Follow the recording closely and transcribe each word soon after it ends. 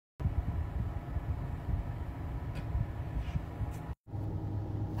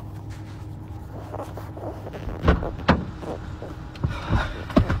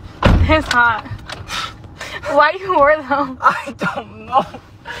It's hot. Why you wear them? I don't know.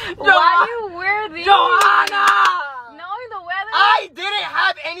 Why you wear these? Joanna! Knowing the weather? I didn't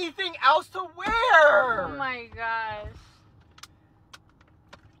have anything else to wear. Oh my gosh.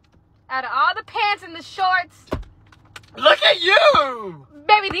 Out of all the pants and the shorts. Look at you.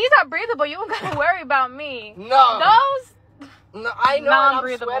 Baby, these are breathable. You don't gotta worry about me. No. Those? No, I know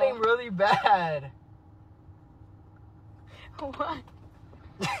I'm sweating really bad. What?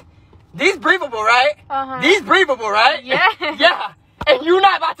 These breathable, right? Uh-huh. These breathable, right? Yeah. Yeah. And you're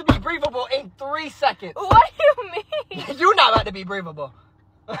not about to be breathable in 3 seconds. What do you mean? You're not about to be breathable.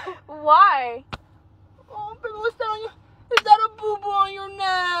 Why? Oh, baby, what's that on you? Is that a boo-boo on your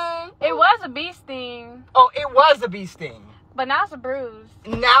neck? It was a bee sting. Oh, it was a bee sting. But now it's a bruise.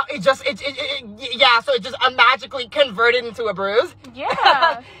 Now it just, yeah, so it just magically converted into a bruise? Yeah.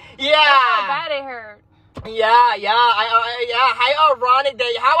 Yeah. That's how bad it hurt. Yeah. How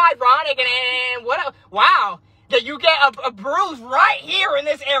ironic and what wow. That you get a bruise right here in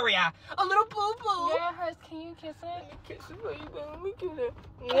this area. A little boo-boo. Yeah, it hurts. Can you kiss it? Kiss it, baby. Let me kiss it.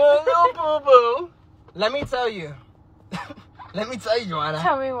 A little boo-boo. Let me tell you, Joanna.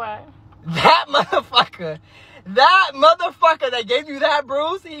 Tell me what. That motherfucker that gave you that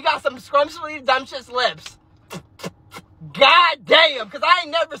bruise, he got some scrumptious, dumptious lips. God damn, because I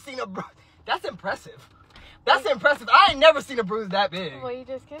ain't never seen a bruise. That's impressive. That's impressive. I ain't never seen a bruise that big. Well, you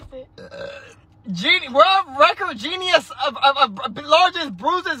just kissed it. World record genius of largest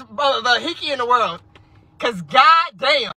bruises, the hickey in the world. Because god damn.